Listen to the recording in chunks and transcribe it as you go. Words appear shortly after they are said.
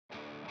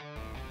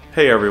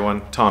Hey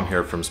everyone, Tom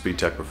here from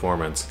SpeedTech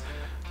Performance.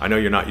 I know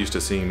you're not used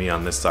to seeing me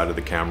on this side of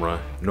the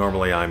camera.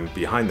 Normally I'm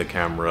behind the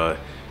camera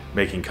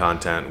making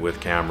content with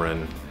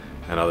Cameron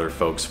and other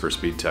folks for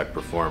SpeedTech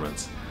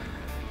Performance.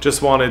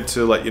 Just wanted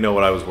to let you know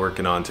what I was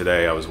working on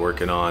today. I was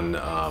working on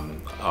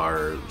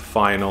our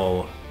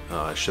final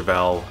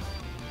Chevelle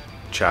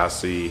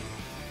chassis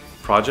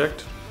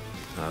project.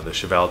 The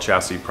Chevelle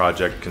chassis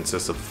project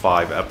consists of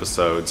 5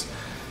 episodes,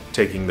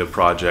 taking the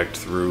project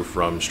through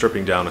from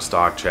stripping down a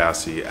stock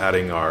chassis,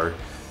 adding our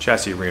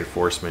chassis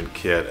reinforcement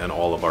kit and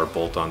all of our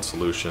bolt-on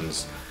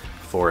solutions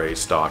for a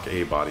stock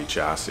A-body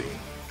chassis.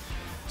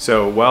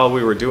 So while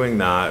we were doing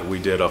that, we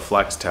did a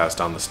flex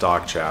test on the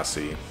stock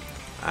chassis,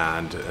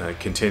 and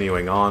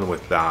continuing on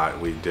with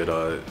that, we did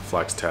a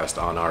flex test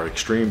on our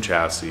extreme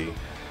chassis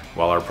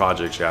while our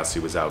project chassis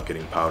was out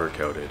getting powder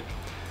coated.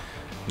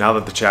 Now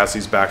that the chassis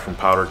is back from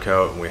powder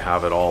coat and we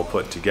have it all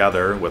put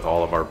together with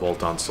all of our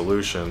bolt-on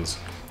solutions,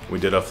 we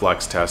did a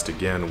flex test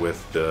again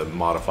with the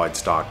modified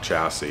stock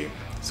chassis.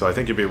 So I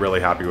think you'll be really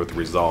happy with the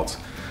results.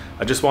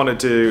 I just wanted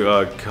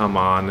to come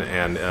on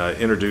and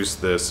introduce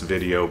this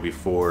video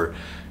before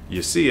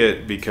you see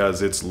it,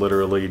 because it's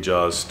literally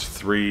just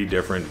 3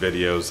 different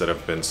videos that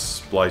have been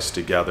spliced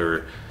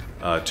together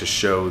to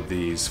show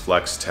these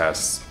flex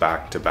tests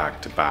back to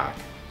back to back.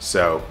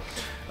 So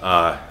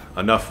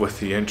enough with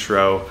the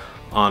intro,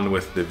 on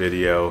with the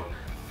video.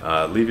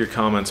 Leave your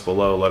comments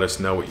below, let us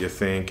know what you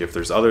think. If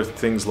there's other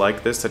things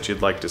like this that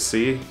you'd like to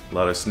see,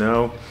 let us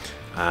know,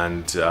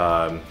 and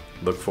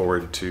look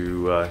forward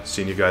to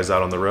seeing you guys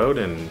out on the road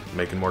and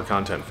making more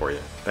content for you.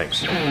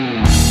 Thanks.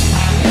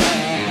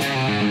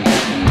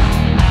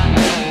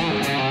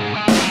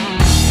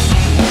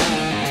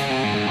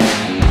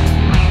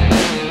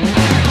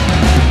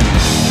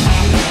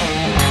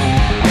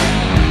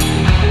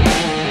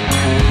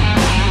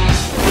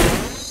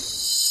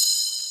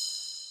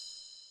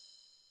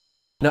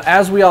 Now,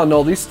 as we all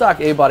know, these stock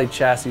A-body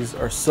chassis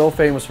are so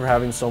famous for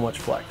having so much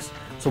flex.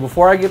 So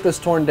before I get this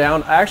torn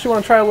down, I actually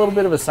want to try a little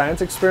bit of a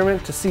science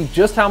experiment to see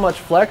just how much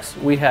flex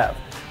we have.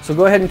 So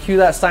go ahead and cue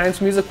that science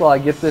music while I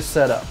get this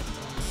set up.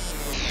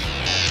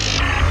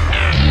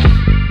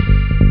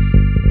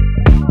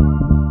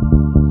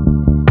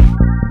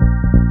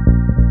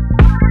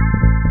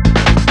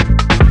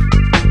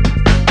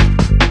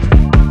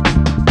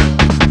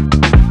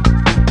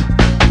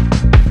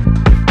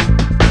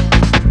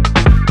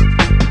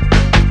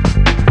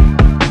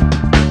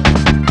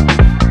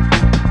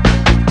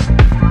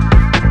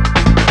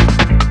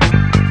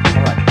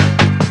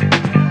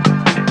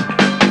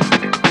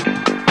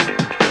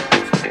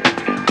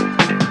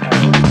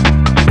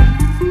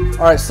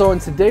 Alright, so in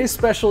today's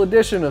special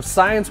edition of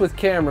Science with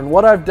Cameron,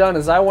 what I've done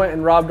is I went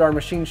and robbed our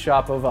machine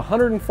shop of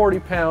 140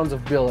 pounds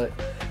of billet.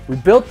 We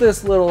built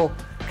this little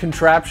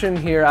contraption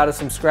here out of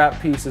some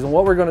scrap pieces, and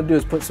what we're going to do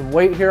is put some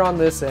weight here on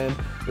this end,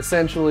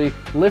 essentially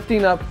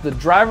lifting up the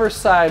driver's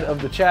side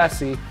of the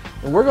chassis,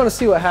 and we're going to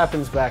see what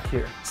happens back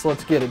here. So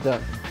let's get it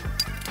done.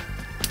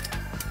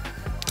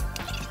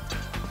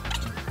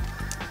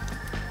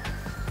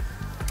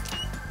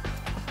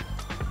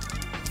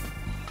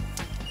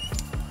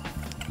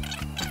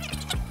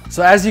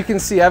 So as you can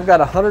see, I've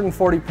got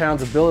 140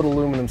 pounds of billet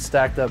aluminum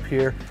stacked up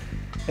here,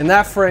 and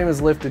that frame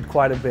is lifted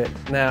quite a bit.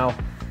 Now,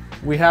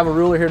 we have a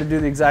ruler here to do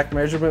the exact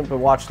measurement, but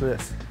watch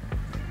this.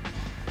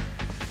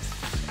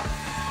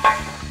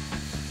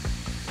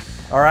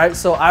 All right,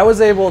 so I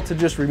was able to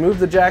just remove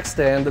the jack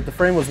stand that the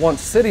frame was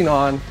once sitting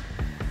on,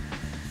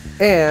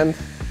 and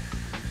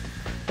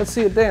let's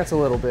see it dance a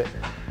little bit.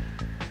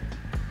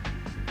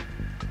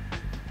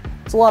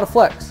 It's a lot of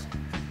flex.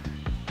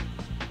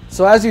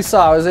 So as you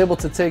saw, I was able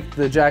to take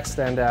the jack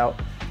stand out,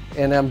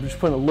 and I'm just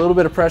putting a little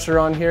bit of pressure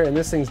on here, and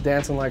this thing's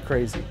dancing like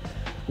crazy.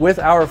 With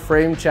our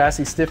frame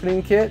chassis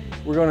stiffening kit,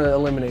 we're going to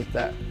eliminate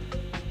that.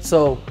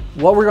 So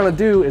what we're going to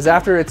do is,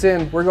 after it's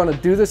in, we're going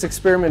to do this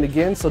experiment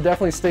again, so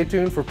definitely stay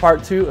tuned for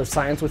part 2 of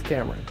Science with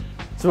Cameron.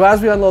 So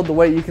as we unload the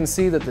weight, you can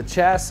see that the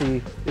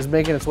chassis is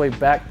making its way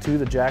back to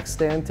the jack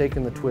stand,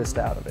 taking the twist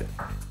out of it.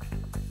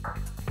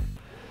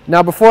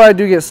 Now, before I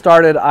do get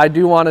started, I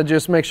do want to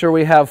just make sure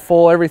we have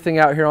everything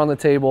out here on the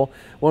table.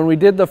 When we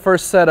did the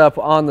first setup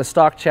on the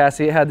stock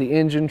chassis, it had the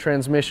engine,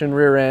 transmission,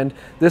 rear end.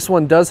 This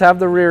one does have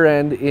the rear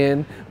end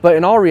in, but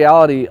in all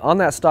reality, on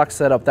that stock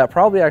setup, that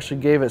probably actually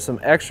gave it some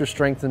extra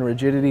strength and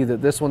rigidity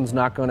that this one's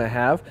not going to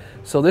have.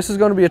 So this is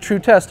going to be a true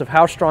test of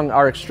how strong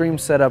our extreme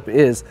setup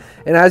is.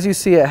 And as you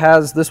see,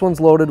 this one's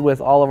loaded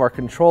with all of our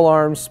control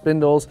arms,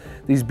 spindles,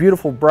 these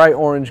beautiful bright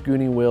orange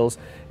Goonie wheels.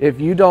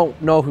 If you don't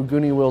know who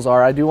Goonie wheels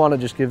are, I do want to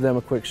just give them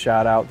a quick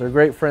shout out. They're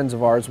great friends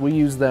of ours. We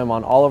use them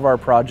on all of our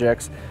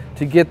projects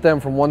to get them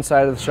from one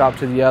side of the shop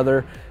to the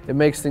other. It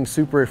makes things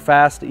super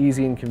fast,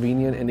 easy, and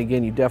convenient, and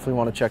again, you definitely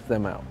want to check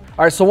them out.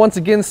 All right, so once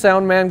again,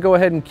 sound man, go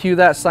ahead and cue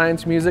that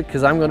science music,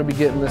 because I'm going to be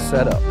getting this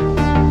set up.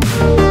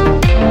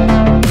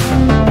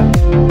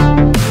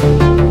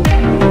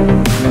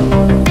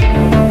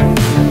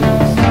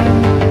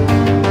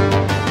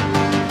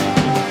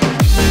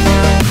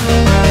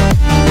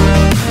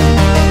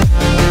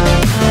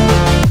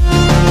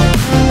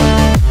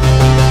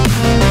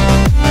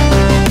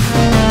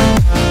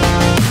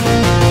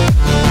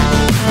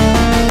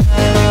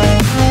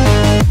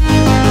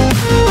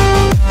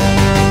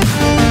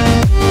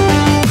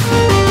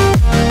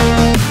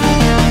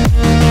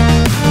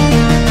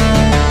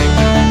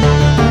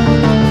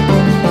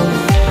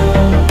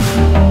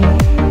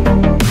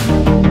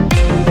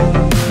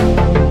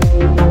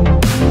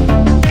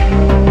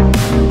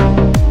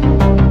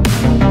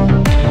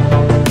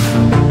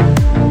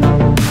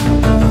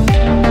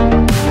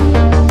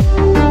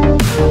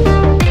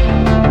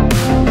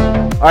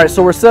 All right,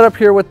 so we're set up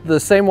here with the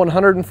same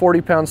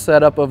 140-pound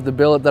setup of the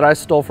billet that I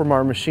stole from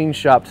our machine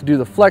shop to do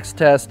the flex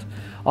test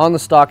on the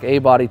stock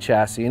A-body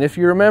chassis. And if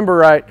you remember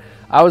right,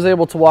 I was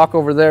able to walk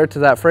over there to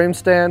that frame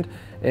stand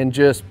and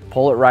just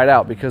pull it right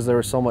out because there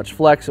was so much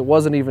flex. It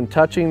wasn't even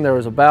touching. There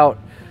was about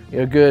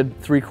a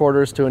good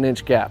 3/4 to an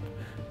inch gap.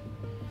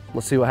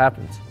 Let's see what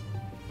happens.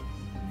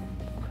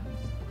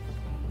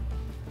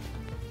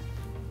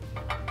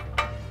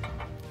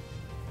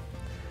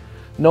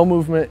 No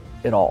movement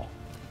at all.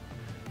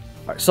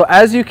 All right, so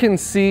as you can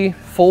see,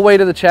 full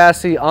weight of the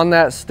chassis on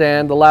that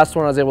stand. The last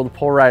one I was able to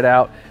pull right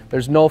out.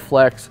 There's no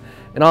flex.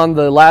 And on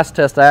the last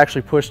test, I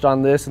actually pushed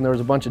on this and there was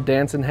a bunch of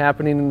dancing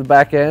happening in the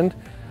back end.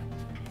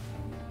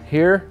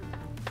 Here,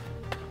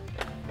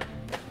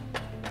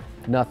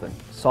 nothing.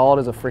 Solid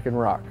as a freaking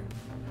rock.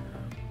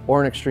 Or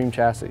an extreme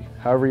chassis,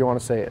 however you want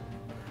to say it.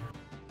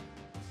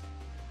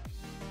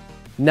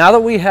 Now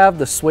that we have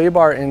the sway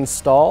bar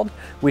installed,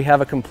 we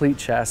have a complete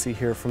chassis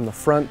here from the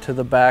front to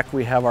the back.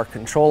 We have our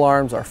control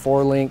arms, our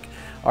 4-link,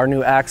 our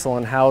new axle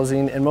and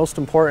housing, and most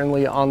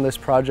importantly on this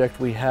project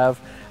we have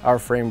our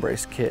frame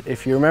brace kit.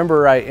 If you remember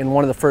right, in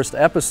one of the first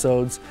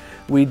episodes,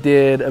 we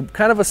did a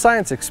kind of a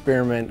science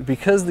experiment.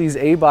 Because these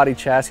A-body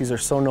chassis are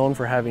so known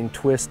for having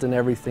twist and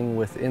everything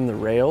within the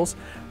rails,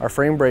 our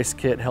frame brace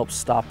kit helps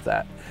stop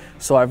that.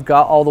 So I've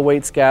got all the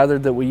weights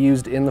gathered that we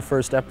used in the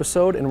first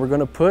episode, and we're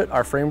gonna put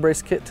our frame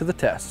brace kit to the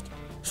test.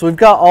 So we've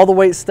got all the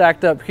weights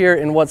stacked up here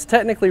in what's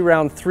technically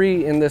round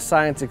 3 in this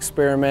science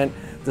experiment: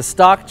 the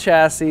stock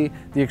chassis,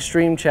 the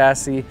extreme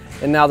chassis,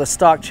 and now the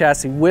stock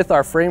chassis with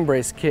our frame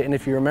brace kit. And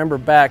if you remember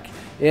back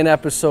in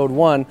episode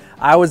 1,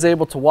 I was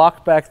able to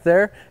walk back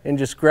there and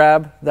just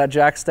grab that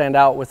jack stand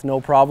out with no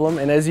problem.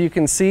 And as you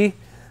can see,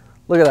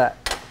 look at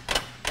that.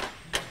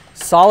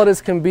 Solid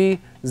as can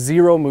be,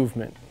 zero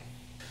movement.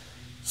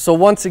 So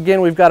once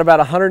again, we've got about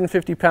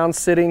 150 pounds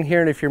sitting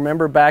here, and if you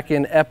remember back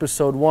in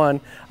episode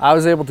 1, I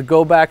was able to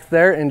go back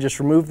there and just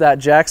remove that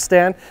jack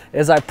stand.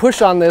 As I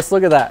push on this,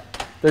 look at that.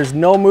 There's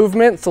no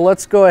movement, so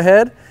let's go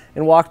ahead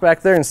and walk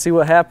back there and see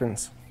what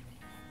happens.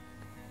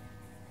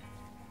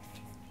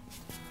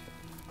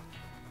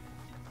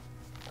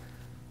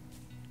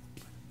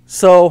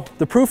 So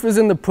the proof is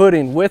in the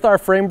pudding. With our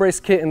frame brace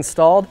kit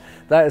installed,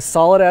 that is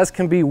solid as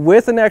can be,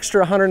 with an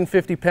extra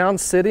 150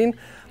 pounds sitting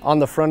on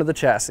the front of the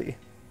chassis.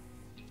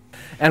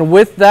 And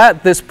with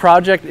that, this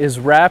project is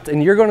wrapped,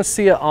 and you're going to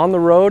see it on the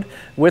road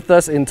with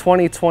us in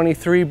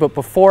 2023. But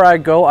before I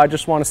go, I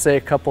just want to say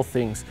a couple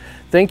things.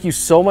 Thank you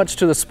so much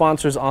to the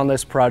sponsors on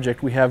this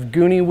project. We have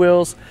Goonie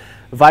Wheels,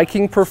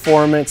 Viking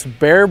Performance,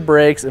 Bear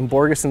Brakes, and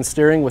Borgeson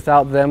Steering.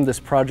 Without them,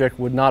 this project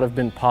would not have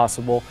been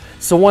possible.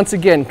 So once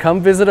again, come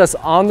visit us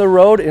on the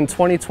road in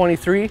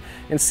 2023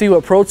 and see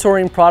what Pro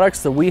Touring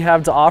products that we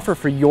have to offer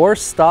for your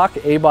stock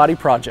A-body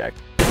project.